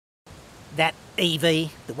That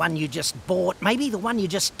EV, the one you just bought, maybe the one you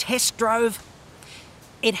just test drove,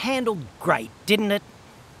 it handled great, didn't it?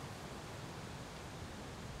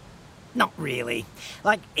 Not really.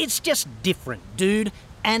 Like, it's just different, dude,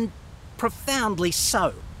 and profoundly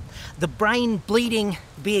so. The brain-bleeding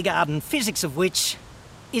beer garden physics of which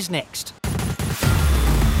is next.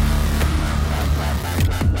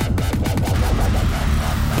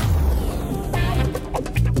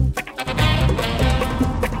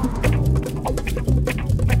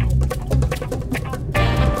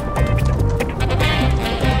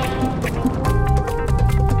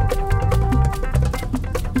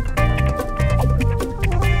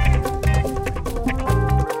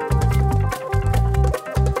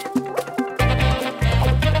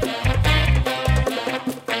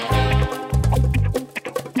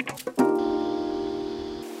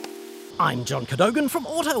 I'm John Cadogan from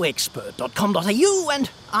AutoExpert.com.au, and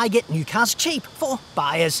I get new cars cheap for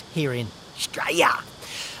buyers here in Australia.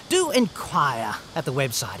 Do inquire at the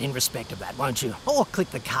website in respect of that, won't you? Or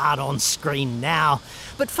click the card on screen now.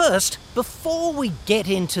 But first, before we get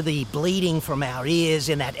into the bleeding from our ears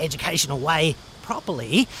in that educational way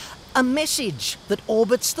properly, a message that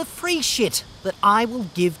orbits the free shit that I will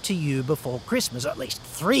give to you before Christmas, at least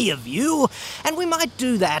 3 of you, and we might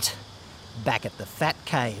do that back at the Fat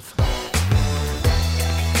Cave.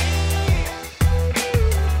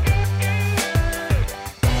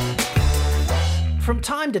 From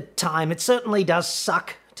time to time, it certainly does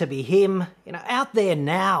suck to be him, out there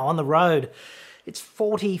now on the road. It's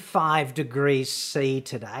 45 degrees C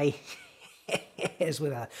today. As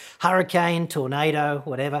with a hurricane, tornado,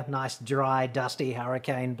 whatever, nice, dry, dusty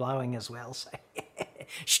hurricane blowing as well. So,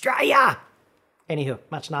 Australia! Anywho,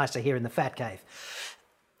 much nicer here in the Fat Cave.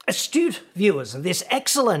 Astute viewers of this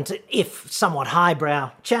excellent, if somewhat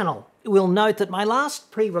highbrow, channel will note that my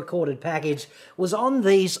last pre-recorded package was on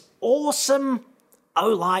these awesome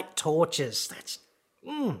Olight torches. That's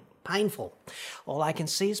painful. All I can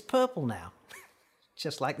see is purple now,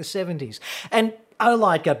 just like the 70s. And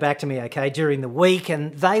Olight got back to me, during the week,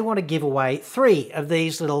 and they want to give away 3 of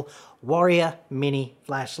these little Warrior Mini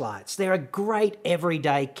flashlights. They're a great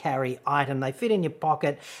everyday carry item. They fit in your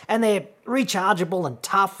pocket, and they're rechargeable and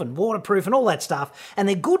tough and waterproof and all that stuff, and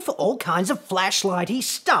they're good for all kinds of flashlighty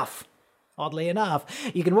stuff. Oddly enough,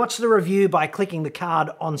 you can watch the review by clicking the card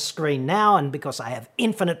on screen now, and because I have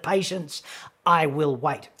infinite patience, I will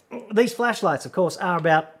wait. These flashlights, of course, are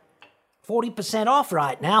about 40% off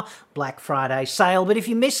right now, Black Friday sale, but if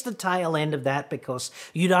you miss the tail end of that because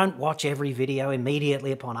you don't watch every video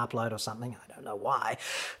immediately upon upload or something, I don't know why,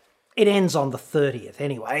 it ends on the 30th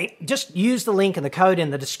anyway. Just use the link and the code in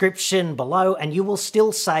the description below and you will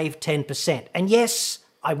still save 10%. And yes,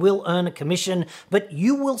 I will earn a commission, but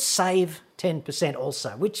you will save 10%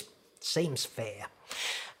 also, which seems fair.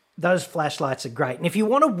 Those flashlights are great. And if you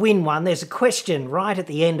want to win one, there's a question right at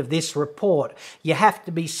the end of this report. You have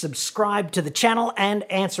to be subscribed to the channel and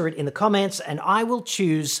answer it in the comments, and I will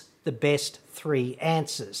choose the best 3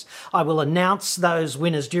 answers. I will announce those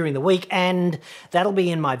winners during the week, and that'll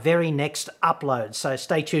be in my very next upload. So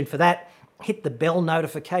stay tuned for that. Hit the bell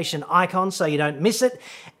notification icon so you don't miss it.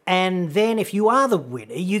 And then if you are the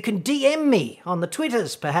winner, you can DM me on the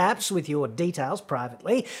Twitters, perhaps, with your details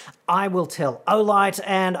privately. I will tell Olight,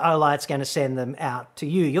 and Olight's going to send them out to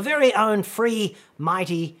you. Your very own free,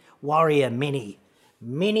 mighty Warrior Mini.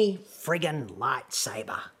 Mini friggin'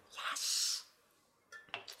 lightsaber. Yes.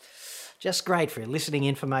 Just great for listening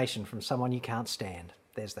information from someone you can't stand.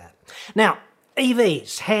 There's that. Now,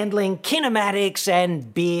 EVs handling kinematics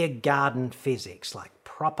and beer garden physics, like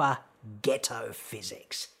proper ghetto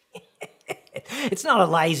physics. It's not a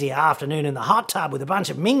lazy afternoon in the hot tub with a bunch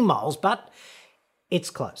of Ming moles, but it's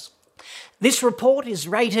close. This report is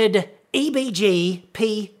rated EBG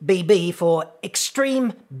PBB for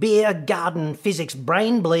Extreme Beer Garden Physics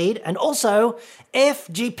Brain Bleed, and also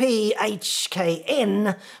FGP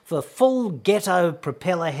HKN for Full Ghetto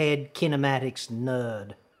Propeller Head Kinematics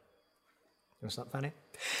Nerd. That's not funny.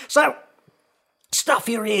 So, stuff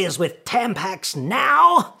your ears with Tampax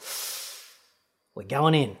now. We're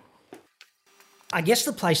going in. I guess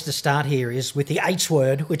the place to start here is with the H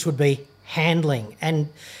word, which would be handling. And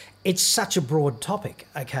it's such a broad topic,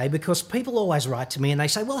 because people always write to me and they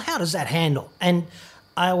say, well, how does that handle? And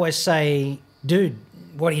I always say, dude,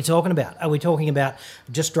 what are you talking about? Are we talking about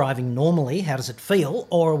just driving normally? How does it feel?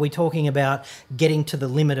 Or are we talking about getting to the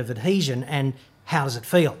limit of adhesion and how does it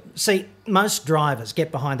feel? See, most drivers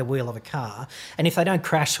get behind the wheel of a car, and if they don't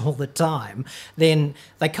crash all the time, then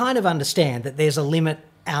they kind of understand that there's a limit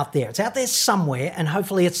out there. It's out there somewhere, and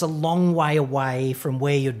hopefully it's a long way away from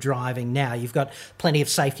where you're driving now. You've got plenty of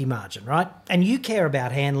safety margin, right? And you care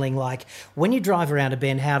about handling, like when you drive around a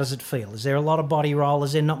bend, how does it feel? Is there a lot of body roll?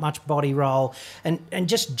 Is there not much body roll? And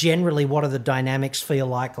just generally, what do the dynamics feel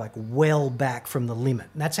like well back from the limit?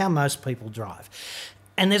 And that's how most people drive.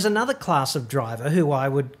 And there's another class of driver who I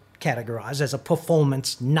would categorise as a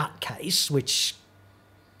performance nutcase, which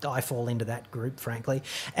I fall into that group, frankly.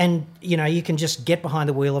 And, you can just get behind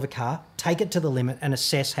the wheel of a car, take it to the limit and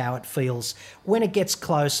assess how it feels when it gets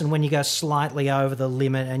close and when you go slightly over the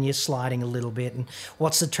limit and you're sliding a little bit and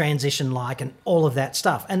what's the transition like and all of that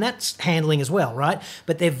stuff. And that's handling as well, right?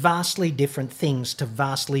 But they're vastly different things to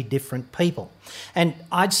vastly different people. And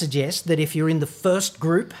I'd suggest that if you're in the first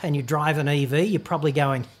group and you drive an EV, you're probably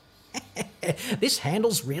going, this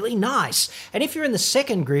handles really nice. And if you're in the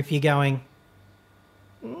second group, you're going,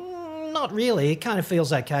 not really. It kind of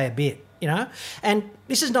feels okay a bit, And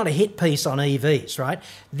this is not a hit piece on EVs, right?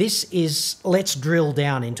 This is, let's drill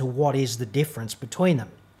down into what is the difference between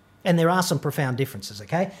them. And there are some profound differences,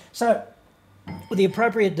 okay? So the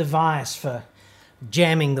appropriate device for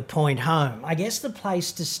jamming the point home, I guess the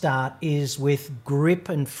place to start is with grip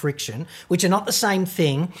and friction, which are not the same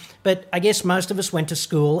thing, but I guess most of us went to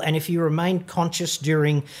school, and if you remained conscious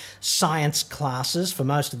during science classes for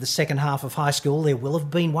most of the second half of high school, there will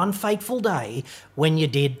have been one fateful day when you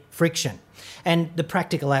did friction. And the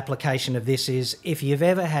practical application of this is if you've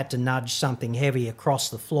ever had to nudge something heavy across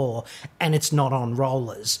the floor and it's not on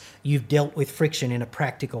rollers, you've dealt with friction in a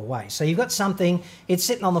practical way. So you've got something, it's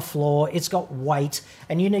sitting on the floor, it's got weight,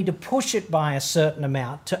 and you need to push it by a certain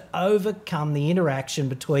amount to overcome the interaction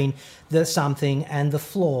between the something and the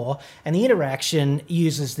floor. And the interaction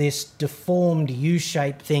uses this deformed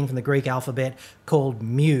U-shaped thing from the Greek alphabet called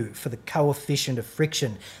mu for the coefficient of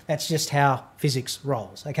friction. That's just how physics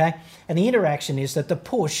rolls, okay? And the interaction is that the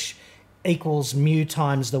push equals mu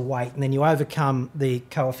times the weight, and then you overcome the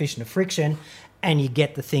coefficient of friction and you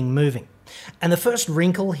get the thing moving. And the first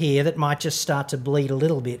wrinkle here that might just start to bleed a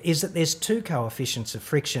little bit is that there's two coefficients of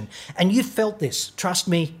friction. And you've felt this. Trust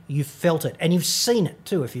me, you've felt it. And you've seen it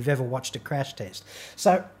too if you've ever watched a crash test.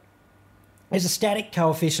 So there's a static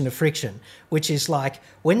coefficient of friction, which is like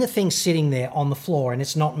when the thing's sitting there on the floor and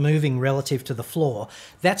it's not moving relative to the floor,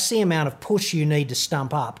 that's the amount of push you need to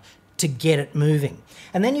stump up to get it moving.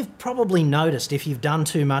 And then you've probably noticed, if you've done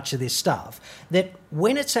too much of this stuff, that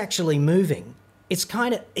when it's actually moving, it's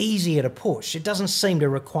kind of easier to push. It doesn't seem to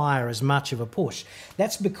require as much of a push.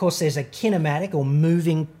 That's because there's a kinematic or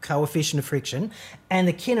moving coefficient of friction, and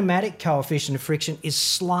the kinematic coefficient of friction is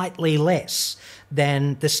slightly less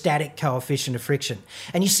than the static coefficient of friction.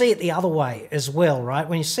 And you see it the other way as well, right?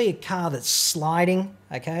 When you see a car that's sliding,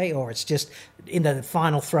 okay, or it's just in the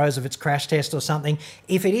final throes of its crash test or something,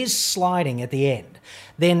 if it is sliding at the end,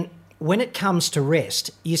 then when it comes to rest,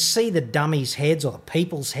 you see the dummies' heads or the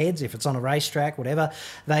people's heads, if it's on a racetrack, whatever,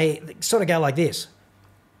 they sort of go like this,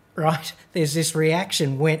 right? There's this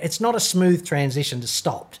reaction when it's not a smooth transition to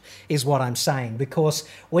stopped, is what I'm saying, because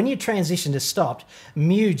when you transition to stopped,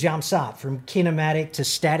 mu jumps up from kinematic to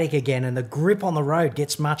static again, and the grip on the road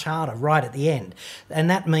gets much harder right at the end. And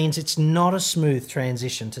that means it's not a smooth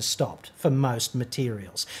transition to stopped for most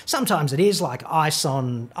materials. Sometimes it is, like ice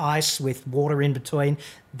on ice with water in between.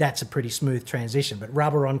 That's a pretty smooth transition, but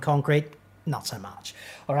rubber on concrete, not so much.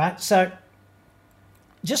 All right, so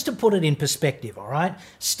just to put it in perspective, all right,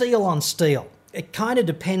 steel on steel, it kind of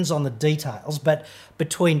depends on the details, but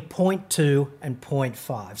between 0.2 and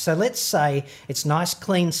 0.5. So let's say it's nice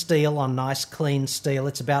clean steel on nice clean steel,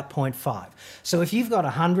 it's about 0.5. So if you've got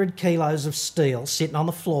 100 kilos of steel sitting on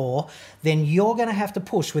the floor, then you're going to have to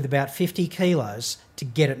push with about 50 kilos to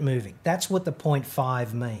get it moving. That's what the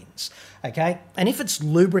 0.5 means, okay? And if it's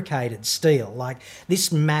lubricated steel, like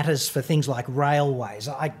this matters for things like railways.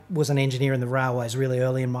 I was an engineer in the railways really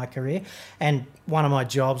early in my career, and one of my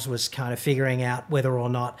jobs was kind of figuring out whether or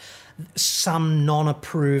not some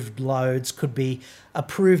non-approved loads could be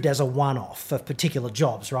approved as a one-off for particular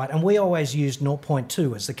jobs, right? And we always used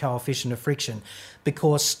 0.2 as the coefficient of friction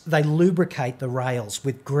because they lubricate the rails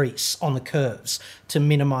with grease on the curves to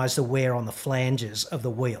minimise the wear on the flanges of the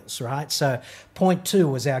wheels, right? So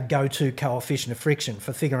 0.2 was our go-to coefficient of friction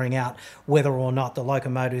for figuring out whether or not the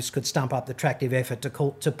locomotives could stump up the tractive effort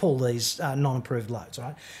to pull these non-approved loads,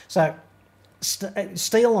 right? So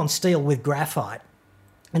steel on steel with graphite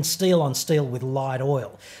and steel on steel with light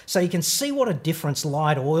oil. So you can see what a difference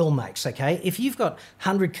light oil makes, okay? If you've got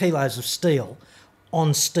 100 kilos of steel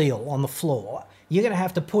on the floor, you're going to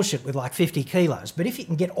have to push it with like 50 kilos. But if you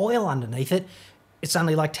can get oil underneath it, it's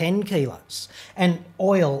only like 10 kilos. And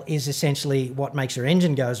oil is essentially what makes your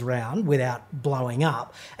engine goes round without blowing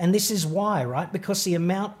up. And this is why, right? Because the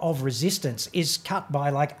amount of resistance is cut by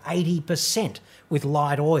like 80% with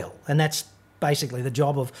light oil. And that's basically the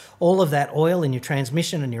job of all of that oil in your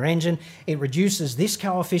transmission and your engine. It reduces this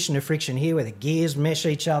coefficient of friction here where the gears mesh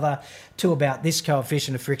each other to about this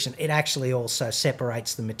coefficient of friction. It actually also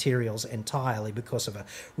separates the materials entirely because of a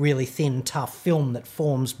really thin, tough film that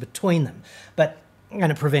forms between them.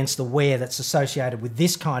 And it prevents the wear that's associated with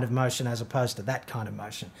this kind of motion as opposed to that kind of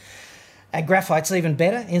motion. And graphite's even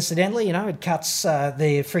better, incidentally, it cuts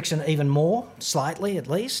the friction even more, slightly at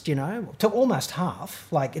least, to almost half.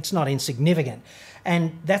 Like, it's not insignificant.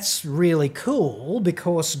 And that's really cool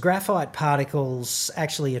because graphite particles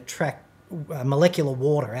actually attract molecular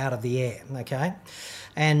water out of the air, okay?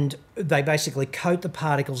 And they basically coat the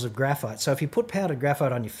particles of graphite. So if you put powdered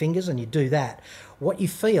graphite on your fingers and you do that, what you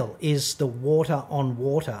feel is the water on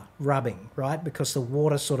water rubbing, right? Because the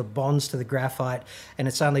water sort of bonds to the graphite and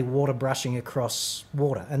it's only water brushing across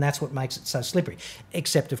water. And that's what makes it so slippery.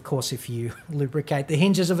 Except, of course, if you lubricate the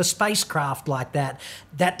hinges of a spacecraft like that,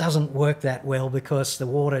 that doesn't work that well because the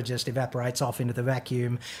water just evaporates off into the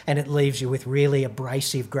vacuum and it leaves you with really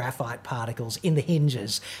abrasive graphite particles in the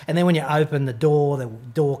hinges. And then when you open the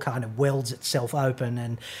door kind of welds itself open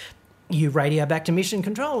and you radio back to mission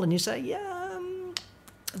control and you say,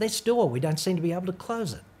 this door, we don't seem to be able to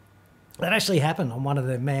close it. That actually happened on one of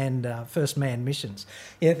the first manned missions.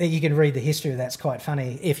 You can read the history of that. It's quite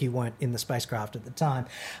funny if you weren't in the spacecraft at the time.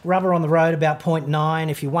 Rubber on the road, about 0.9.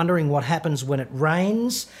 If you're wondering what happens when it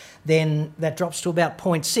rains, then that drops to about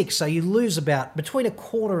 0.6. So you lose about between a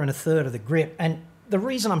quarter and a third of the grip. And the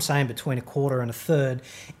reason I'm saying between a quarter and a third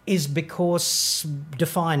is because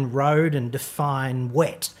define road and define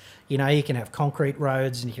wet. You can have concrete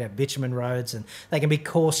roads and you can have bitumen roads and they can be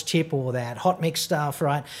coarse chip or that hot mix stuff,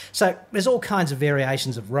 right? So there's all kinds of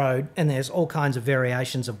variations of road and there's all kinds of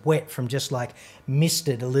variations of wet from just like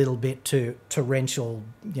misted a little bit to torrential,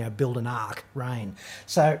 build an arc rain.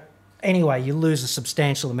 So anyway, you lose a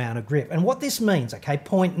substantial amount of grip. And what this means, okay,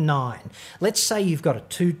 0.9. Let's say you've got a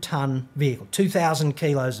 2-ton vehicle, 2,000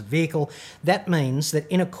 kilos of vehicle. That means that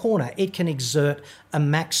in a corner, it can exert a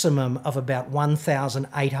maximum of about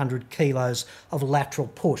 1,800 kilos of lateral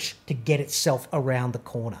push to get itself around the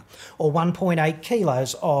corner, or 1.8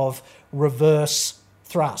 kilos of reverse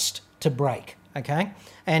thrust to brake, okay?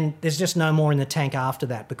 And there's just no more in the tank after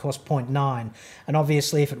that because 0.9. And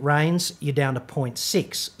obviously if it rains, you're down to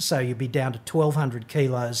 0.6. So you'd be down to 1,200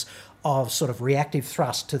 kilos of sort of reactive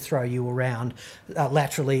thrust to throw you around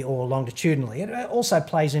laterally or longitudinally. It also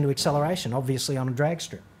plays into acceleration, obviously, on a drag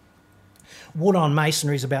strip. Wood on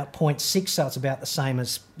masonry is about 0.6, so it's about the same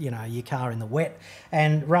as, your car in the wet.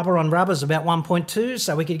 And rubber on rubber is about 1.2,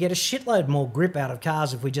 so we could get a shitload more grip out of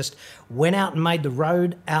cars if we just went out and made the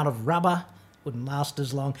road out of rubber. Wouldn't last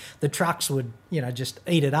as long. The trucks would, just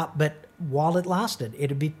eat it up, but while it lasted,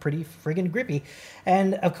 it'd be pretty friggin' grippy.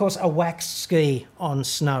 And, of course, a wax ski on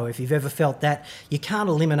snow, if you've ever felt that, you can't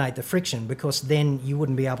eliminate the friction because then you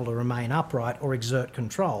wouldn't be able to remain upright or exert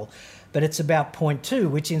control. But it's about 0.2,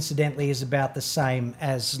 which incidentally is about the same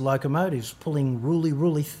as locomotives pulling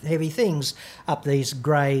really heavy things up these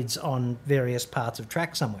grades on various parts of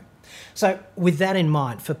track somewhere. So with that in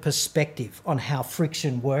mind, for perspective on how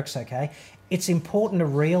friction works, okay, it's important to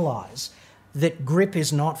realise that grip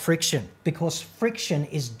is not friction because friction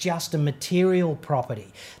is just a material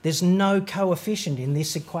property. There's no coefficient in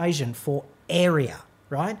this equation for area,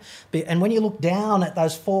 right? And when you look down at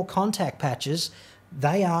those 4 contact patches,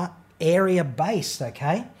 they are area-based,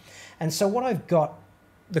 okay? And so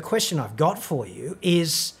the question I've got for you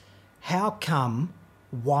is how come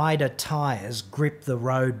wider tyres grip the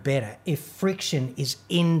road better if friction is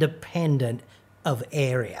independent of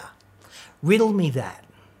area? Riddle me that.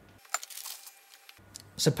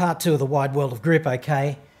 So part 2 of the wide world of grip,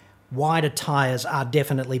 okay? Wider tyres are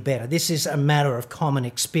definitely better. This is a matter of common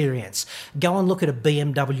experience. Go and look at a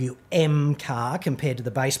BMW M car compared to the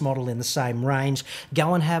base model in the same range.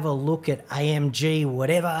 Go and have a look at AMG,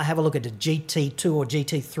 whatever. Have a look at a GT2 or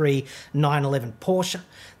GT3 911 Porsche.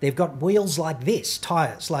 They've got wheels like this,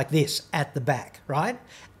 tyres like this at the back, right?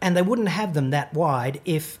 And they wouldn't have them that wide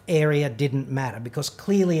if area didn't matter, because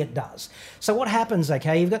clearly it does. So what happens,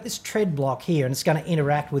 okay, you've got this tread block here and it's going to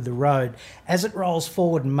interact with the road. As it rolls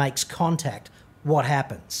forward and makes contact, what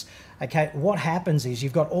happens? Okay, what happens is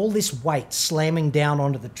you've got all this weight slamming down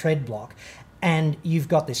onto the tread block, and you've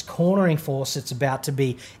got this cornering force that's about to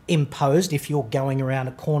be imposed if you're going around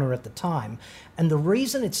a corner at the time. And the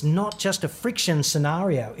reason it's not just a friction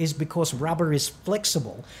scenario is because rubber is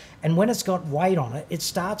flexible, and when it's got weight on it, it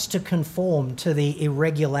starts to conform to the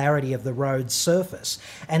irregularity of the road surface,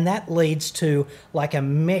 and that leads to like a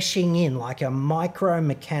meshing in, like a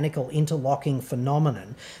micro-mechanical interlocking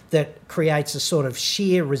phenomenon that creates a sort of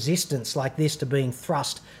shear resistance like this to being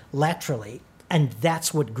thrust laterally. And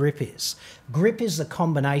that's what grip is. Grip is the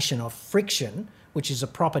combination of friction, which is a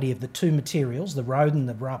property of the two materials, the road and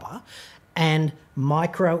the rubber, and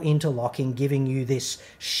micro-interlocking, giving you this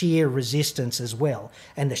shear resistance as well.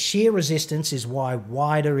 And the shear resistance is why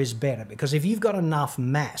wider is better, because if you've got enough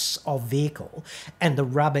mass of vehicle and the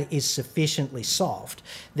rubber is sufficiently soft,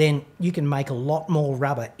 then you can make a lot more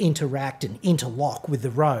rubber interact and interlock with the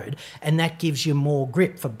road, and that gives you more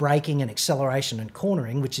grip for braking and acceleration and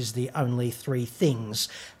cornering, which is the only three things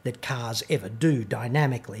that cars ever do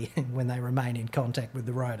dynamically when they remain in contact with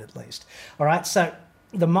the road, at least. All right, so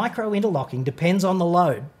the micro-interlocking depends on the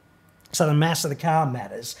load. So the mass of the car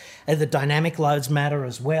matters. And the dynamic loads matter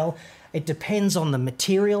as well. It depends on the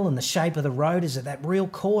material and the shape of the road. Is it that real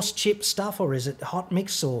coarse chip stuff, or is it hot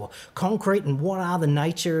mix or concrete? And what are the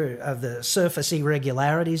nature of the surface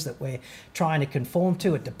irregularities that we're trying to conform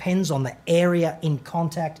to? It depends on the area in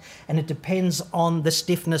contact, and it depends on the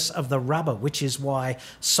stiffness of the rubber, which is why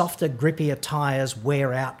softer, grippier tyres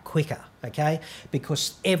wear out quicker. Okay,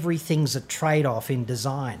 because everything's a trade-off in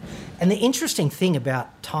design. And the interesting thing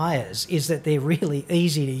about tyres is that they're really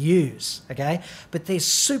easy to use, okay? But they're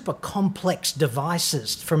super complex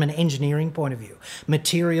devices from an engineering point of view.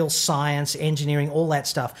 Material science, engineering, all that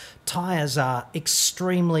stuff. Tyres are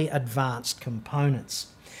extremely advanced components.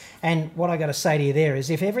 And what I got to say to you there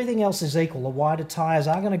is, if everything else is equal, the wider tyres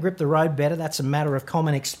are going to grip the road better. That's a matter of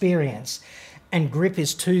common experience. And grip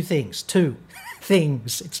is two things.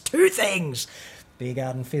 It's two things. Beer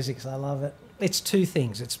garden physics, I love it. It's two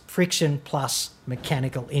things. It's friction plus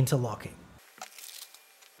mechanical interlocking.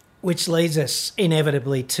 Which leads us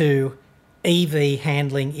inevitably to EV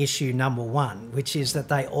handling issue number one, which is that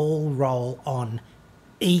they all roll on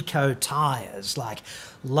eco tyres, like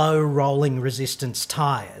low rolling resistance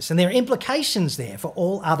tyres. And there are implications there for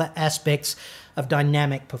all other aspects of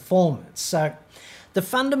dynamic performance. So the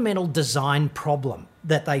fundamental design problem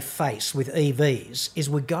that they face with EVs is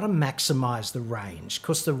we've got to maximise the range,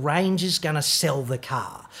 because the range is going to sell the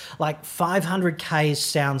car. Like 500 Ks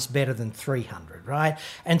sounds better than 300, right?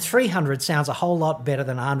 And 300 sounds a whole lot better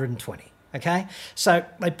than 120, okay? So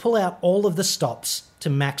they pull out all of the stops to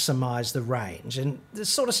maximise the range. And the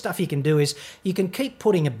sort of stuff you can do is you can keep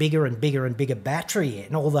putting a bigger and bigger and bigger battery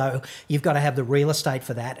in, although you've got to have the real estate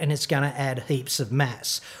for that, and it's going to add heaps of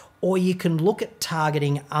mass. Or you can look at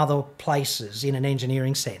targeting other places in an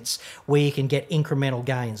engineering sense where you can get incremental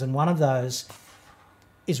gains. And one of those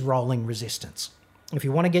is rolling resistance. If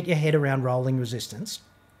you want to get your head around rolling resistance,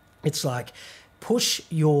 it's like push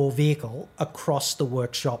your vehicle across the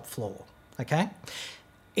workshop floor, okay?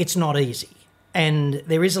 It's not easy. And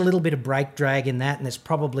there is a little bit of brake drag in that, and there's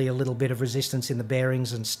probably a little bit of resistance in the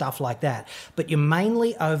bearings and stuff like that. But you're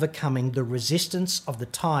mainly overcoming the resistance of the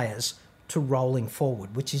tyres to rolling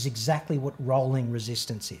forward, which is exactly what rolling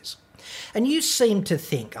resistance is. And you seem to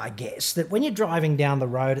think, I guess, that when you're driving down the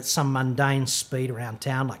road at some mundane speed around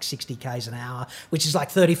town, like 60 Ks an hour, which is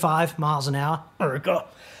like 35 miles an hour,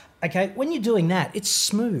 okay, when you're doing that, it's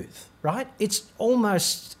smooth, right? It's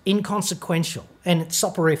almost inconsequential, and it's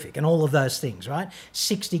soporific and all of those things, right?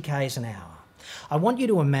 60 Ks an hour. I want you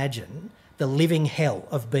to imagine the living hell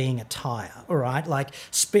of being a tyre, all right? Like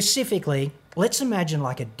specifically, let's imagine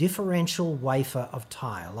like a differential wafer of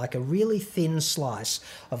tyre, like a really thin slice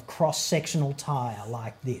of cross-sectional tyre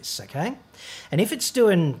like this, okay? And if it's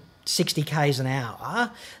doing 60 Ks an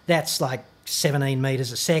hour, that's like 17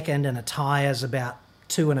 metres a second, and a tyre's about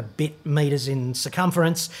 2 and a bit metres in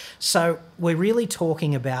circumference. So we're really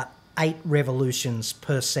talking about 8 revolutions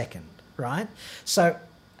per second, right? So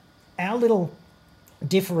our little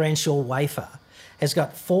differential wafer has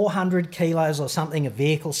got 400 kilos or something of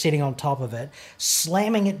vehicle sitting on top of it,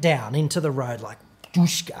 slamming it down into the road like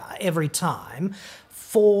dooshka every time,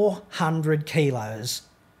 400 kilos,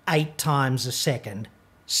 8 times a second,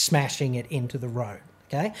 smashing it into the road,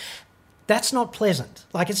 okay? That's not pleasant.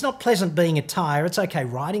 Like, it's not pleasant being a tyre. It's okay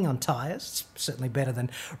riding on tyres. It's certainly better than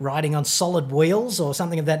riding on solid wheels or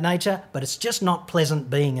something of that nature, but it's just not pleasant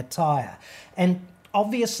being a tyre. And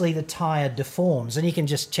obviously the tyre deforms, and you can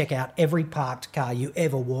just check out every parked car you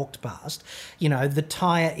ever walked past. You know, the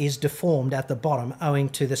tyre is deformed at the bottom owing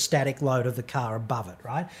to the static load of the car above it,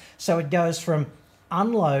 right? So it goes from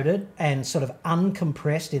unloaded and sort of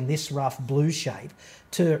uncompressed in this rough blue shape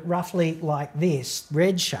to roughly like this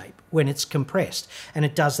red shape when it's compressed. And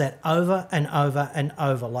it does that over and over and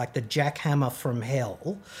over like the jackhammer from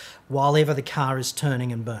hell while ever the car is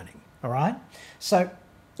turning and burning, all right? So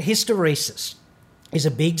hysteresis is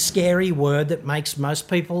a big scary word that makes most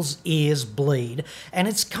people's ears bleed, and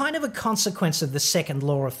it's kind of a consequence of the second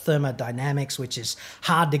law of thermodynamics, which is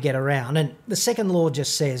hard to get around. And the second law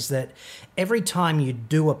just says that every time you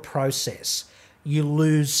do a process, you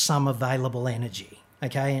lose some available energy,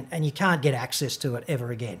 okay? And you can't get access to it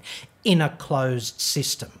ever again in a closed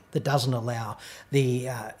system that doesn't allow the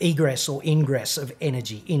egress or ingress of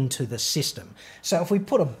energy into the system. So if we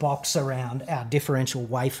put a box around our differential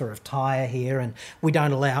wafer of tyre here and we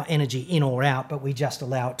don't allow energy in or out, but we just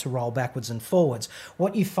allow it to roll backwards and forwards,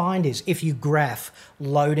 what you find is if you graph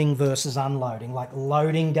loading versus unloading, like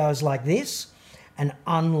loading goes like this and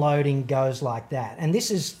unloading goes like that. And this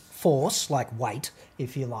is force, like weight,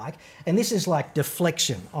 if you like, and this is like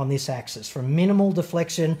deflection on this axis, from minimal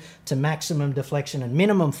deflection to maximum deflection, and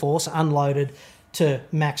minimum force unloaded to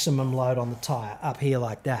maximum load on the tyre up here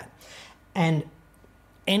like that. And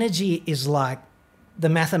energy is like the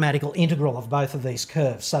mathematical integral of both of these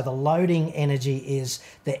curves. So the loading energy is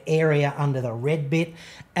the area under the red bit,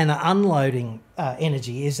 and the unloading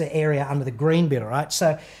energy is the area under the green bit, all right?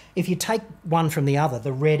 So if you take one from the other,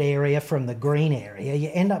 the red area from the green area, you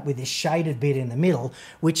end up with this shaded bit in the middle,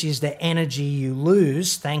 which is the energy you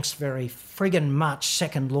lose, thanks very friggin' much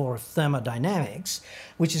second law of thermodynamics,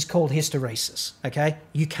 which is called hysteresis, okay?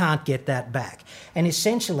 You can't get that back. And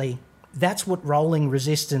essentially, that's what rolling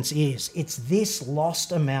resistance is. It's this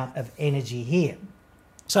lost amount of energy here.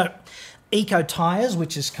 So eco tyres,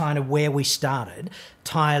 which is kind of where we started,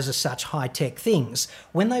 tyres are such high-tech things.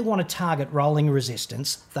 When they want to target rolling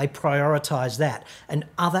resistance, they prioritise that. And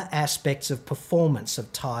other aspects of performance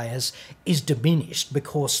of tyres is diminished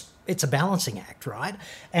because it's a balancing act, right?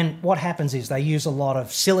 And what happens is they use a lot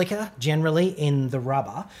of silica, generally, in the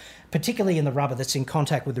rubber, particularly in the rubber that's in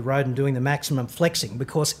contact with the road and doing the maximum flexing,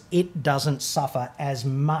 because it doesn't suffer as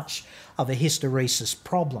much of a hysteresis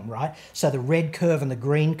problem, right? So the red curve and the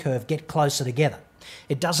green curve get closer together.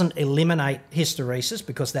 It doesn't eliminate hysteresis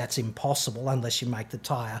because that's impossible unless you make the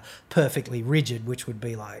tyre perfectly rigid, which would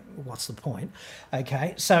be like, what's the point?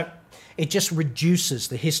 Okay, so it just reduces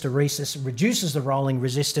the hysteresis, reduces the rolling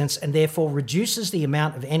resistance, and therefore reduces the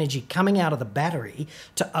amount of energy coming out of the battery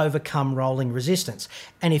to overcome rolling resistance.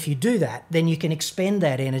 And if you do that, then you can expend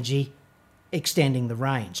that energy extending the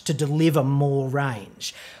range to deliver more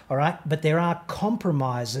range, all right? But there are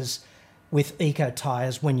compromises with eco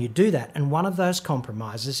tyres when you do that, and one of those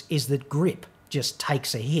compromises is that grip just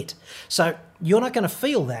takes a hit. So you're not going to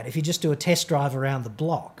feel that if you just do a test drive around the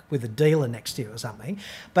block with a dealer next to you or something,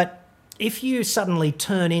 but if you suddenly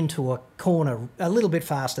turn into a corner a little bit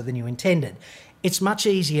faster than you intended, it's much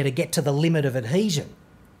easier to get to the limit of adhesion.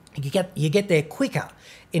 You get there quicker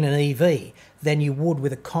in an EV than you would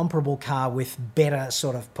with a comparable car with better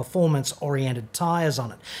sort of performance-oriented tyres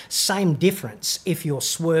on it. Same difference if you're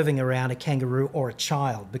swerving around a kangaroo or a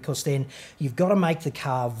child, because then you've got to make the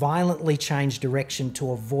car violently change direction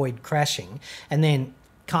to avoid crashing, and then,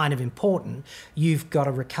 kind of important, you've got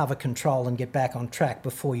to recover control and get back on track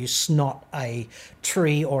before you snot a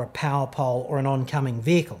tree or a power pole or an oncoming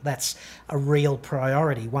vehicle. That's a real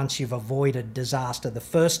priority. Once you've avoided disaster the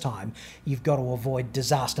first time, you've got to avoid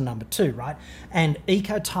disaster number two, right? And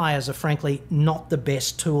eco tyres are frankly not the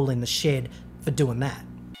best tool in the shed for doing that.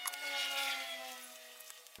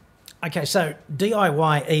 Okay, so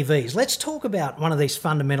DIY EVs. Let's talk about one of these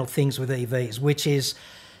fundamental things with EVs, which is,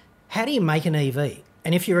 how do you make an EV?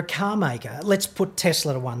 And if you're a car maker, let's put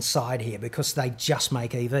Tesla to one side here because they just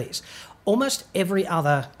make EVs. Almost every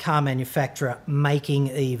other car manufacturer making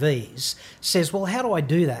EVs says, well, how do I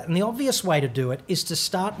do that? And the obvious way to do it is to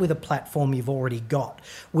start with a platform you've already got,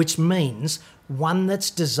 which means one that's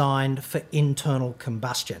designed for internal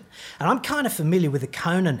combustion. And I'm kind of familiar with the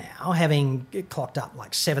Kona now, having clocked up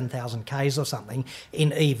like 7,000 Ks or something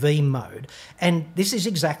in EV mode. And this is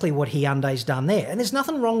exactly what Hyundai's done there. And there's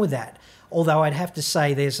nothing wrong with that. Although I'd have to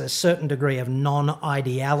say there's a certain degree of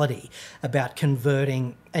non-ideality about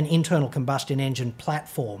converting an internal combustion engine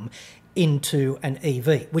platform into an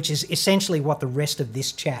EV, which is essentially what the rest of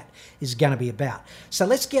this chat is going to be about. So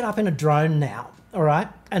let's get up in a drone now, all right,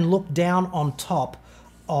 and look down on top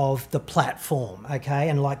of the platform, okay,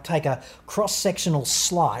 and like take a cross-sectional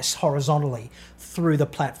slice horizontally through the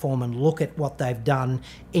platform and look at what they've done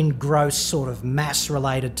in gross sort of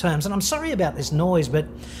mass-related terms. And I'm sorry about this noise, but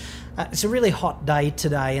It's a really hot day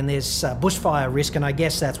today and there's bushfire risk, and I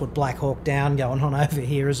guess that's what Black Hawk Down going on over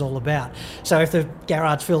here is all about. So if the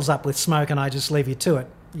garage fills up with smoke and I just leave you to it,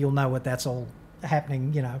 you'll know what that's all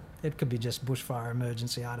happening, you know. It could be just bushfire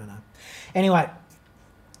emergency, I don't know. Anyway,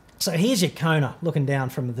 so here's your Kona looking down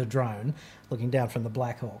from the drone, looking down from the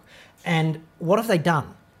Black Hawk. And what have they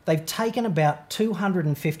done? They've taken about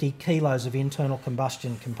 250 kilos of internal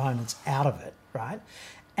combustion components out of it, right?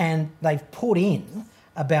 And they've put in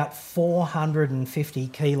about 450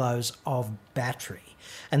 kilos of battery.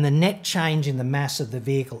 And the net change in the mass of the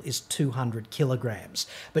vehicle is 200 kilograms.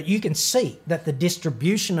 But you can see that the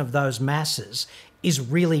distribution of those masses is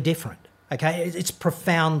really different, okay? It's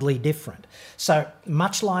profoundly different. So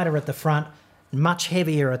much lighter at the front, much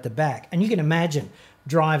heavier at the back. And you can imagine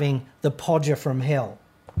driving the Podger from hell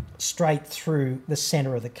straight through the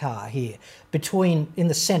centre of the car here, in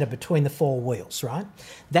the centre between the four wheels, right?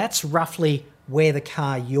 That's roughly where the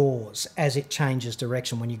car yaws as it changes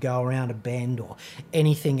direction when you go around a bend or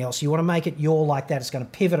anything else. You want to make it yaw like that. It's going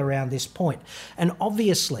to pivot around this point. And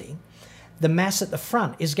obviously, the mass at the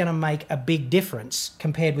front is going to make a big difference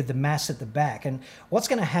compared with the mass at the back. And what's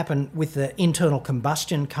going to happen with the internal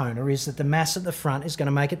combustion Kona is that the mass at the front is going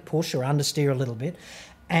to make it push or understeer a little bit.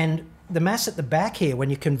 And the mass at the back here, when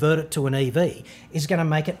you convert it to an EV, is going to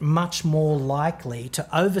make it much more likely to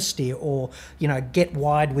oversteer or, you know, get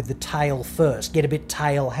wide with the tail first, get a bit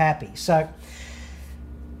tail happy. So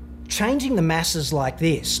changing the masses like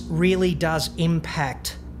this really does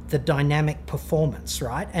impact the dynamic performance,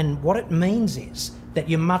 right? And what it means is that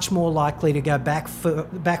you're much more likely to go back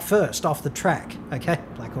first off the track, okay?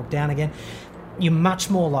 Black Hawk Down again. You're much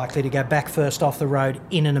more likely to go back first off the road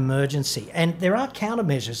in an emergency. And there are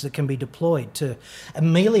countermeasures that can be deployed to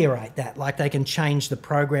ameliorate that, like they can change the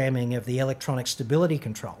programming of the electronic stability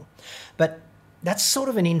control. But that's sort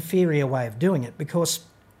of an inferior way of doing it because,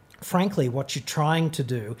 frankly, what you're trying to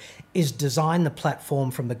do is design the platform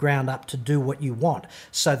from the ground up to do what you want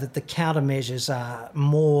so that the countermeasures are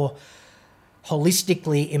more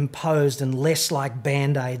holistically imposed and less like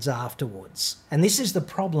band-aids afterwards. And this is the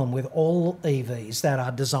problem with all EVs that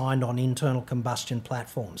are designed on internal combustion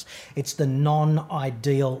platforms. It's the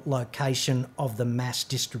non-ideal location of the mass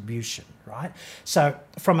distribution, right? So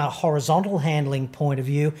from a horizontal handling point of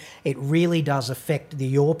view, it really does affect the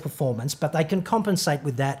yaw performance, but they can compensate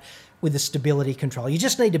with that with the stability control. You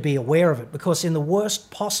just need to be aware of it because in the worst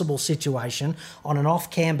possible situation, on an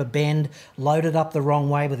off-camber bend, loaded up the wrong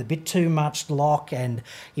way with a bit too much lock and,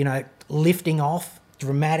 you know, lifting off,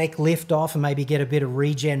 dramatic lift off and maybe get a bit of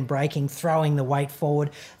regen braking, throwing the weight forward,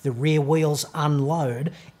 the rear wheels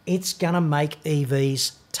unload, it's going to make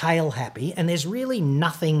EVs tail happy. And there's really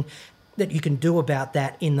nothing that you can do about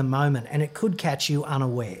that in the moment, and it could catch you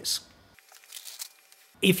unawares.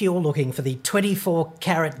 If you're looking for the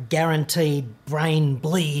 24-carat guaranteed brain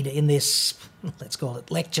bleed in this, let's call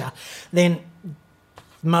it lecture, then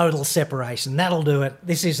modal separation, that'll do it.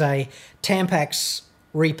 This is a Tampax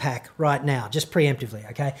repack right now, just preemptively,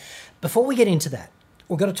 okay? Before we get into that,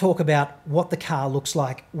 we've got to talk about what the car looks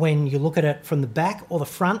like when you look at it from the back or the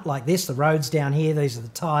front like this. The road's down here, these are the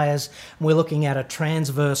tyres. We're looking at a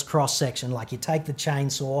transverse cross-section, like you take the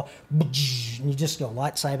chainsaw and you just go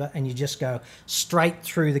lightsaber and you just go straight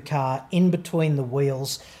through the car, in between the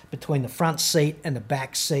wheels, between the front seat and the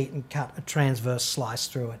back seat, and cut a transverse slice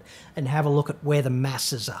through it and have a look at where the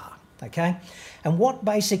masses are, okay? And what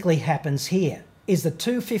basically happens here is the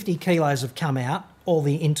 250 kilos have come out, all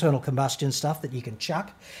the internal combustion stuff that you can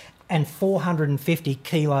chuck, and 450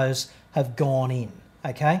 kilos have gone in,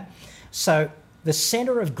 okay? So the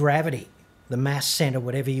centre of gravity, the mass centre,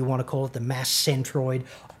 whatever you want to call it, the mass centroid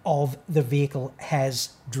of the vehicle has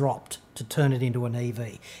dropped to turn it into an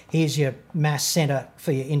EV. Here's your mass centre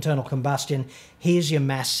for your internal combustion. Here's your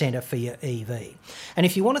mass centre for your EV. And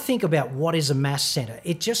if you want to think about what is a mass centre,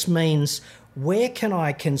 it just means where can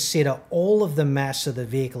I consider all of the mass of the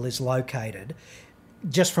vehicle is located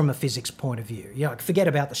just from a physics point of view. You know, forget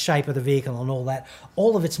about the shape of the vehicle and all that.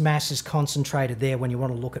 All of its mass is concentrated there when you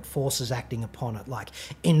want to look at forces acting upon it, like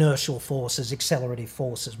inertial forces, accelerative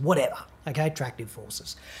forces, whatever, okay, attractive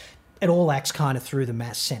forces. It all acts kind of through the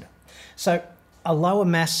mass centre. So a lower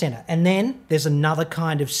mass centre. And then there's another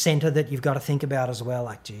kind of centre that you've got to think about as well,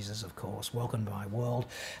 like Jesus, of course, welcome to my world.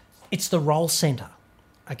 It's the roll centre,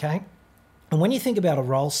 okay? And when you think about a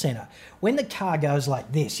roll centre, when the car goes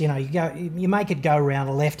like this, you know, you make it go around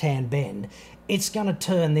a left-hand bend, it's going to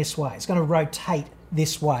turn this way. It's going to rotate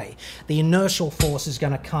this way. The inertial force is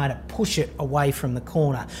going to kind of push it away from the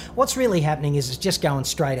corner. What's really happening is it's just going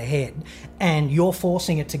straight ahead, and you're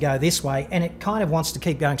forcing it to go this way, and it kind of wants to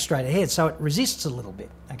keep going straight ahead, so it resists a little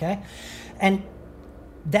bit, okay? And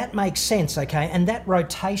that makes sense, okay? And that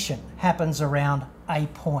rotation happens around a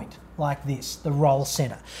point like this, the roll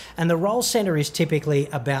centre. And the roll centre is typically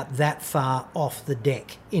about that far off the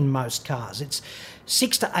deck in most cars. It's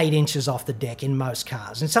 6 to 8 inches off the deck in most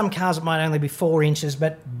cars. In some cars it might only be 4 inches,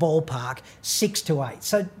 but ballpark 6 to 8.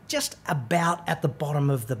 So just about at the bottom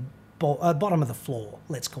of the floor,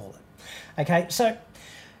 let's call it. Okay, so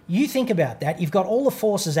you think about that. You've got all the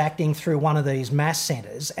forces acting through one of these mass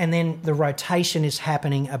centres, and then the rotation is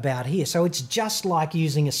happening about here. So it's just like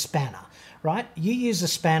using a spanner, right? You use a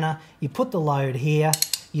spanner, you put the load here,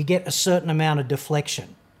 you get a certain amount of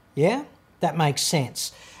deflection. Yeah? That makes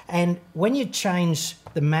sense. And when you change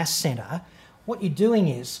the mass centre, what you're doing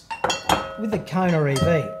is, with the Kona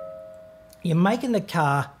EV, you're making the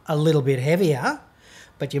car a little bit heavier,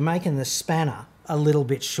 but you're making the spanner a little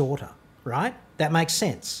bit shorter, right? That makes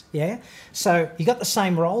sense, yeah? So you got the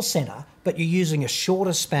same roll centre, but you're using a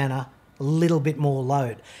shorter spanner, a little bit more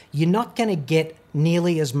load. You're not going to get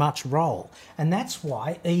nearly as much roll. And that's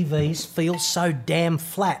why EVs feel so damn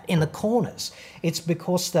flat in the corners. It's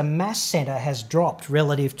because the mass centre has dropped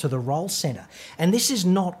relative to the roll centre. And this is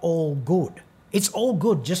not all good. It's all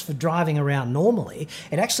good just for driving around normally.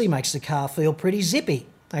 It actually makes the car feel pretty zippy,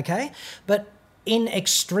 okay? But in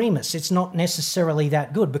extremis, it's not necessarily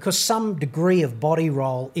that good, because some degree of body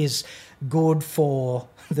roll is good for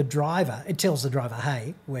the driver. It tells the driver,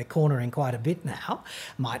 hey, we're cornering quite a bit now,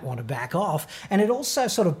 might want to back off. And it also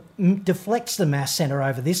sort of deflects the mass centre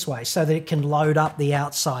over this way so that it can load up the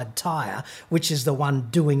outside tyre, which is the one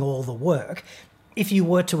doing all the work. If you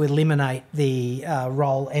were to eliminate the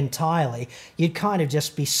roll entirely, you'd kind of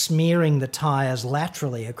just be smearing the tyres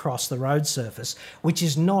laterally across the road surface, which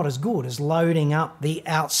is not as good as loading up the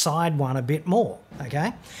outside one a bit more,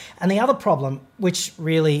 okay? And the other problem, which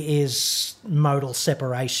really is modal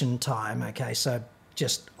separation time, okay, so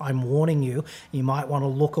just I'm warning you, you might want to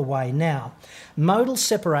look away now. Modal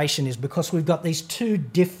separation is because we've got these two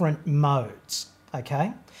different modes,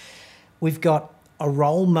 okay? We've got a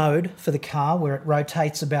roll mode for the car where it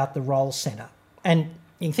rotates about the roll centre. And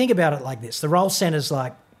you can think about it like this. The roll centre is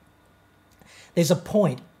like, there's a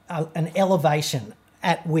point, an elevation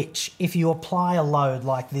at which if you apply a load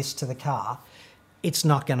like this to the car, it's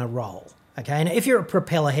not going to roll. Okay, and if you're a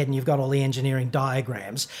propeller head and you've got all the engineering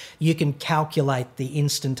diagrams, you can calculate the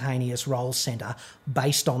instantaneous roll centre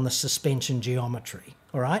based on the suspension geometry,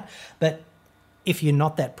 all right? But if you're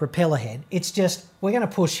not that propeller head, it's just, we're going to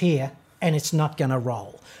push here, and it's not going to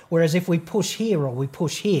roll. Whereas if we push here or we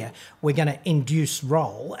push here, we're going to induce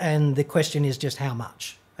roll, and the question is just how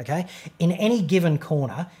much, okay? In any given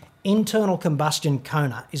corner, internal combustion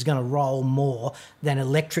Kona is going to roll more than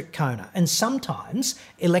electric Kona. And sometimes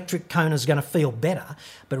electric Kona is going to feel better,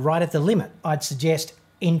 but right at the limit, I'd suggest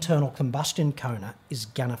internal combustion Kona is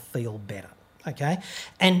going to feel better, okay?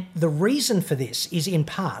 And the reason for this is in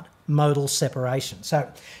part modal separation. So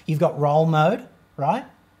you've got roll mode, right?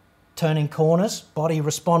 Turning corners, body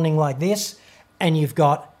responding like this, and you've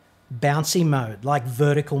got bouncy mode, like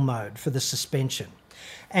vertical mode for the suspension.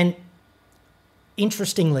 And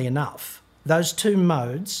interestingly enough, those two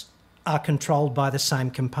modes are controlled by the same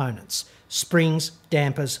components: springs,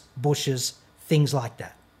 dampers, bushes, things like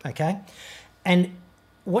that, okay? And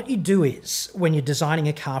what you do is, when you're designing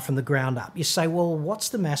a car from the ground up, you say, well, what's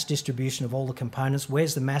the mass distribution of all the components?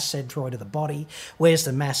 Where's the mass centroid of the body? Where's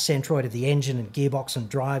the mass centroid of the engine and gearbox and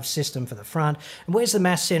drive system for the front? And where's the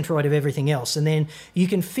mass centroid of everything else? And then you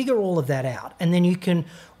can figure all of that out. And then you can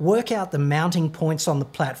work out the mounting points on the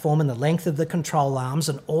platform and the length of the control arms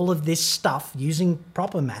and all of this stuff using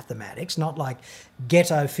proper mathematics, not like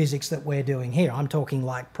ghetto physics that we're doing here. I'm talking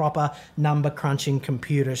like proper number crunching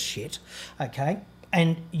computer shit, okay?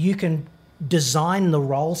 And you can design the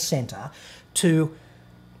roll centre to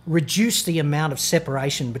reduce the amount of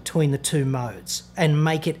separation between the two modes and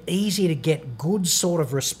make it easy to get good sort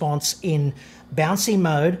of response in bouncy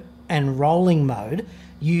mode and rolling mode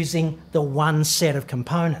using the one set of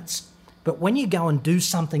components. But when you go and do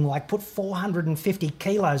something like put 450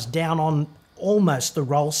 kilos down on almost the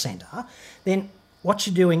roll centre, then what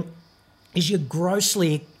you're doing is you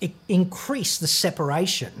grossly increase the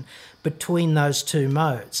separation between those two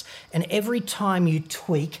modes. And every time you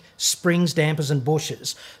tweak springs, dampers and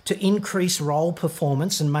bushes to increase roll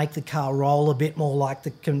performance and make the car roll a bit more like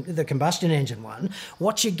the combustion engine one,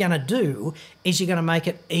 what you're going to do is you're going to make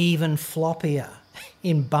it even floppier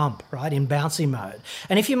in bump, right, in bouncy mode.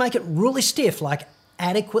 And if you make it really stiff, like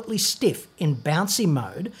adequately stiff in bouncy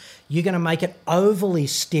mode, you're going to make it overly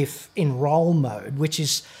stiff in roll mode, which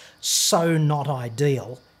is so not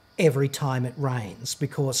ideal every time it rains,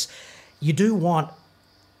 because you do want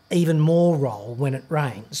even more roll when it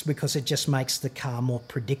rains because it just makes the car more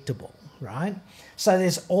predictable, right? So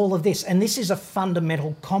there's all of this, and this is a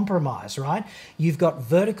fundamental compromise, right? You've got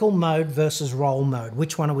vertical mode versus roll mode.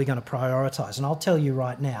 Which one are we going to prioritise? And I'll tell you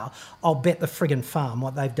right now, I'll bet the friggin' farm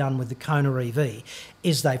what they've done with the Kona EV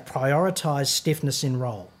is they've prioritised stiffness in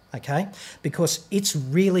roll, okay? Because it's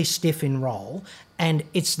really stiff in roll and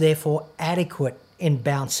it's therefore adequate in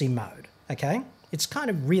bouncy mode, okay? It's kind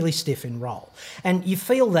of really stiff in roll. And you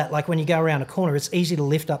feel that like when you go around a corner, it's easy to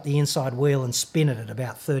lift up the inside wheel and spin it at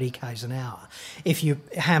about 30 k's an hour. If you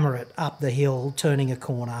hammer it up the hill, turning a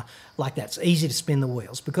corner like that, it's easy to spin the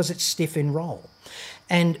wheels because it's stiff in roll.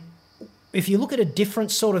 And if you look at a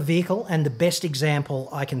different sort of vehicle, and the best example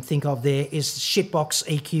I can think of there is the Shitbox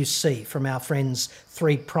EQC from our friends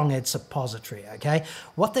Three Pronged Suppository, okay?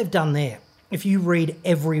 What they've done there, if you read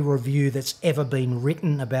every review that's ever been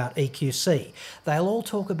written about EQC, they'll all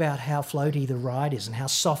talk about how floaty the ride is and how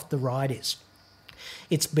soft the ride is.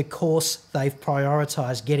 It's because they've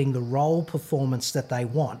prioritised getting the roll performance that they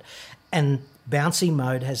want, and bouncy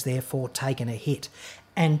mode has therefore taken a hit.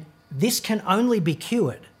 And this can only be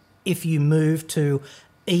cured if you move to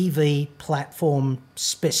EV platform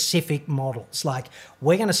specific models. Like,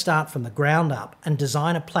 we're going to start from the ground up and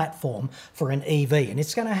design a platform for an EV, and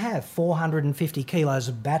it's going to have 450 kilos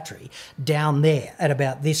of battery down there at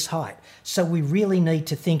about this height. So we really need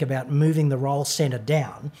to think about moving the roll center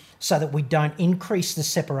down so that we don't increase the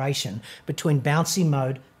separation between bouncy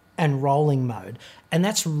mode and rolling mode. And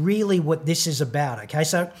that's really what this is about, okay?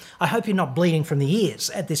 So I hope you're not bleeding from the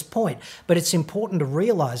ears at this point, but it's important to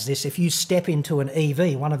realise this if you step into an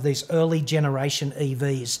EV, one of these early generation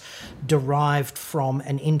EVs derived from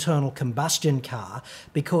an internal combustion car,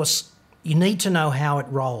 because you need to know how it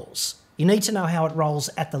rolls. You need to know how it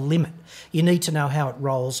rolls at the limit. You need to know how it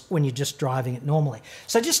rolls when you're just driving it normally.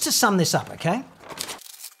 So just to sum this up, okay?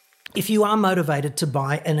 If you are motivated to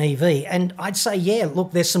buy an EV, and I'd say, yeah,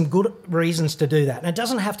 look, there's some good reasons to do that. And it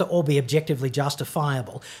doesn't have to all be objectively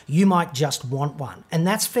justifiable. You might just want one. And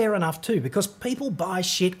that's fair enough too, because people buy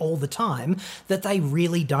shit all the time that they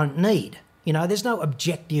really don't need. You know, there's no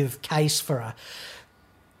objective case for a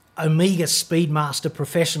Omega Speedmaster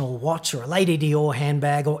professional watch or a Lady Dior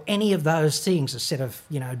handbag or any of those things, a set of,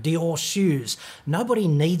 you know, Dior shoes. Nobody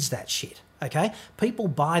needs that shit. Okay, people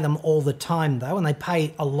buy them all the time though, and they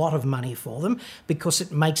pay a lot of money for them because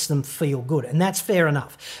it makes them feel good, and that's fair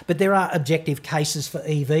enough. But there are objective cases for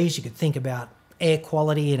EVs. You could think about air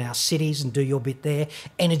quality in our cities and do your bit there,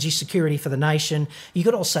 energy security for the nation. You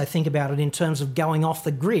could also think about it in terms of going off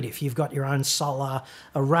the grid if you've got your own solar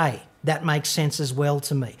array. That makes sense as well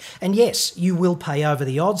to me. And yes, you will pay over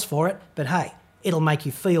the odds for it, but hey, it'll make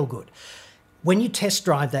you feel good. When you test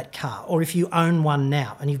drive that car, or if you own one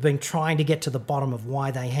now and you've been trying to get to the bottom of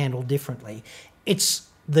why they handle differently, it's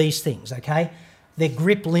these things, okay? They're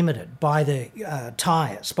grip limited by the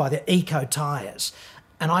tyres, by the eco tyres.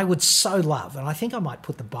 And I would so love, and I think I might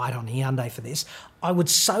put the bite on Hyundai for this, I would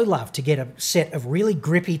so love to get a set of really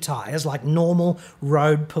grippy tyres, like normal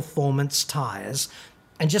road performance tyres,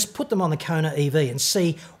 and just put them on the Kona EV and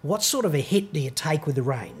see what sort of a hit do you take with the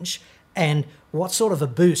range, and what sort of a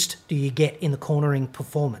boost do you get in the cornering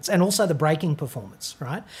performance and also the braking performance,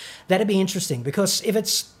 right? That'd be interesting, because if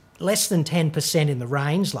it's less than 10% in the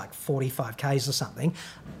range, like 45 Ks or something,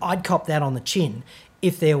 I'd cop that on the chin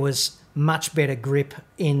if there was much better grip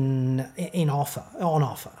on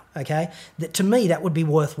offer, okay? To me, that would be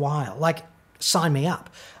worthwhile. Like, sign me up.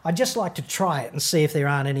 I'd just like to try it and see if there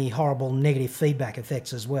aren't any horrible negative feedback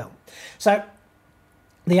effects as well. So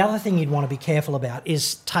the other thing you'd want to be careful about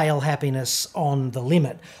is tail happiness on the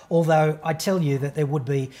limit, although I tell you that there would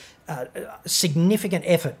be significant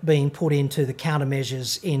effort being put into the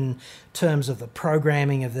countermeasures in terms of the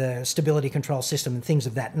programming of the stability control system and things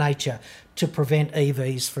of that nature to prevent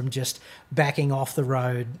EVs from just backing off the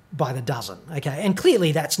road by the dozen, okay? And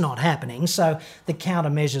clearly that's not happening, so the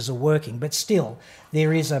countermeasures are working, but still,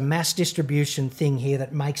 there is a mass distribution thing here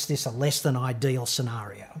that makes this a less than ideal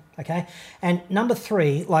scenario, okay? And number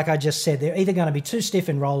three, like I just said, they're either going to be too stiff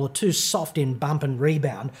in roll or too soft in bump and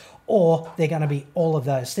rebound, or they're going to be all of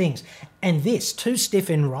those things. And this, too stiff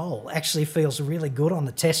in roll, actually feels really good on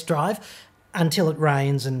the test drive until it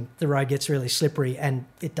rains and the road gets really slippery and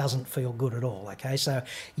it doesn't feel good at all, okay? So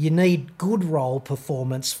you need good roll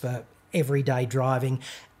performance for everyday driving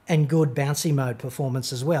and good bouncy mode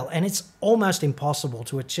performance as well. And it's almost impossible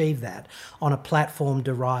to achieve that on a platform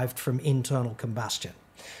derived from internal combustion.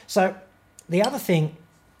 So the other thing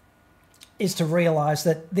is to realise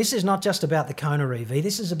that this is not just about the Kona EV,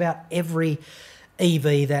 this is about every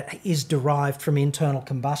EV that is derived from internal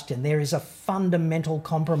combustion, there is a fundamental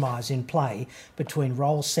compromise in play between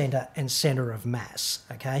roll centre and centre of mass,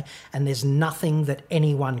 okay? And there's nothing that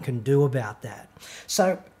anyone can do about that.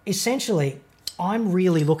 So essentially, I'm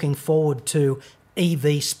really looking forward to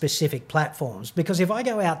EV specific platforms, because if I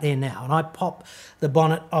go out there now and I pop the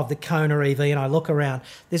bonnet of the Kona EV and I look around,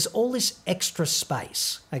 there's all this extra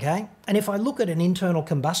space, okay? And if I look at an internal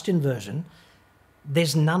combustion version,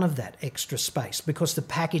 there's none of that extra space because the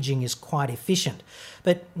packaging is quite efficient.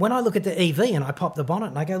 But when I look at the EV and I pop the bonnet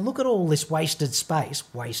and I go, look at all this wasted space,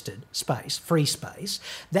 free space,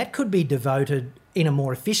 that could be devoted in a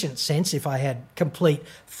more efficient sense. If I had complete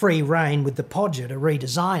free reign with the Podger to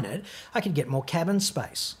redesign it, I could get more cabin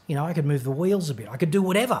space. You know, I could move the wheels a bit. I could do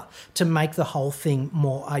whatever to make the whole thing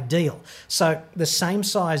more ideal. So the same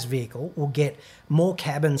size vehicle will get more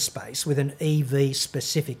cabin space with an EV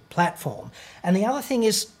specific platform. And the other thing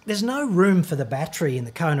is there's no room for the battery in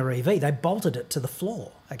the Kona EV. They bolted it to the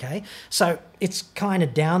floor, okay? So it's kind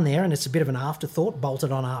of down there and it's a bit of an afterthought,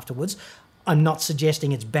 bolted on afterwards. I'm not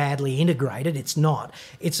suggesting it's badly integrated. It's not.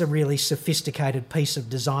 It's a really sophisticated piece of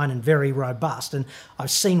design and very robust. And I've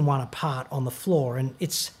seen one apart on the floor and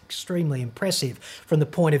it's extremely impressive from the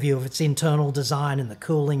point of view of its internal design and the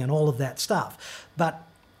cooling and all of that stuff. But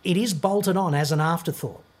it is bolted on as an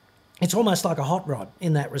afterthought. It's almost like a hot rod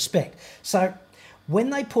in that respect. So when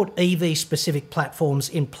they put EV-specific platforms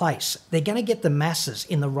in place, they're going to get the masses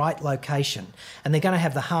in the right location and they're going to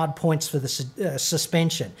have the hard points for the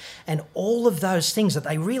suspension and all of those things that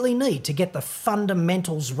they really need to get the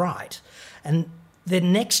fundamentals right. And the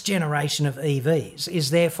next generation of EVs is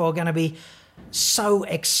therefore going to be so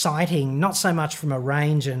exciting, not so much from a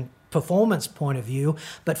range and performance point of view,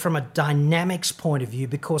 but from a dynamics point of view,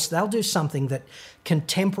 because they'll do something that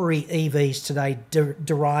contemporary EVs today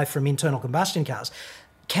derive from internal combustion cars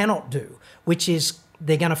cannot do, which is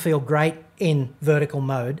they're going to feel great in vertical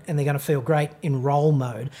mode and they're going to feel great in roll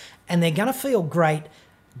mode and they're going to feel great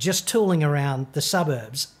just tooling around the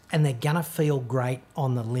suburbs and they're going to feel great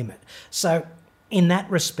on the limit. So in that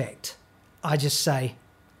respect, I just say,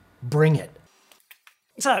 bring it.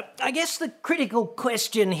 So, I guess the critical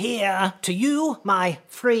question here to you, my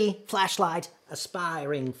free flashlight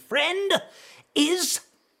aspiring friend, is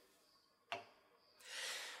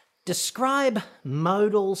describe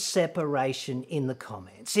modal separation in the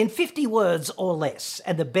comments in 50 words or less,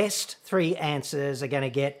 and the best 3 answers are going to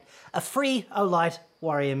get a free Olight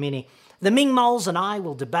Warrior Mini. The Ming Moles and I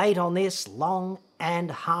will debate on this long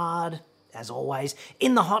and hard, as always,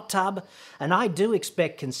 in the hot tub, and I do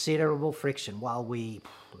expect considerable friction while we,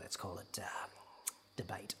 let's call it,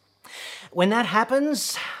 debate. When that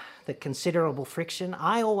happens, the considerable friction,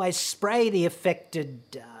 I always spray the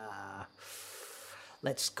affected,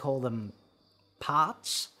 let's call them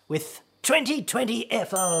parts, with 2020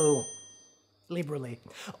 FO, liberally.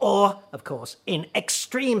 Or, of course, in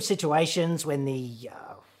extreme situations when the,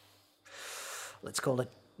 let's call it,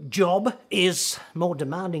 job is more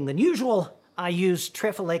demanding than usual, I use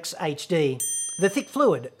Trefolex HD. The thick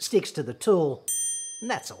fluid sticks to the tool, and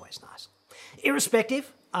that's always nice.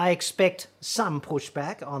 Irrespective, I expect some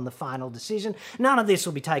pushback on the final decision. None of this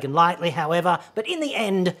will be taken lightly, however, but in the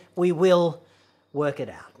end, we will work it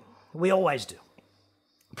out. We always do.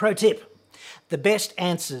 Pro tip, the best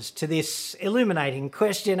answers to this illuminating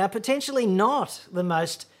question are potentially not the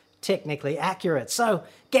most technically accurate, so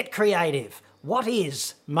get creative. What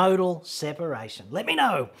is modal separation? Let me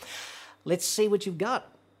know. Let's see what you've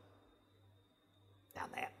got down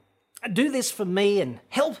there. Do this for me and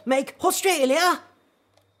help make Australia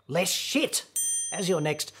less shit as your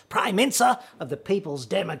next Prime Minister of the People's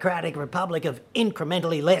Democratic Republic of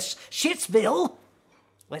Incrementally Less Shitsville.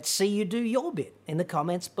 Let's see you do your bit in the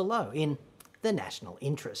comments below in the national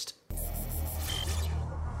interest.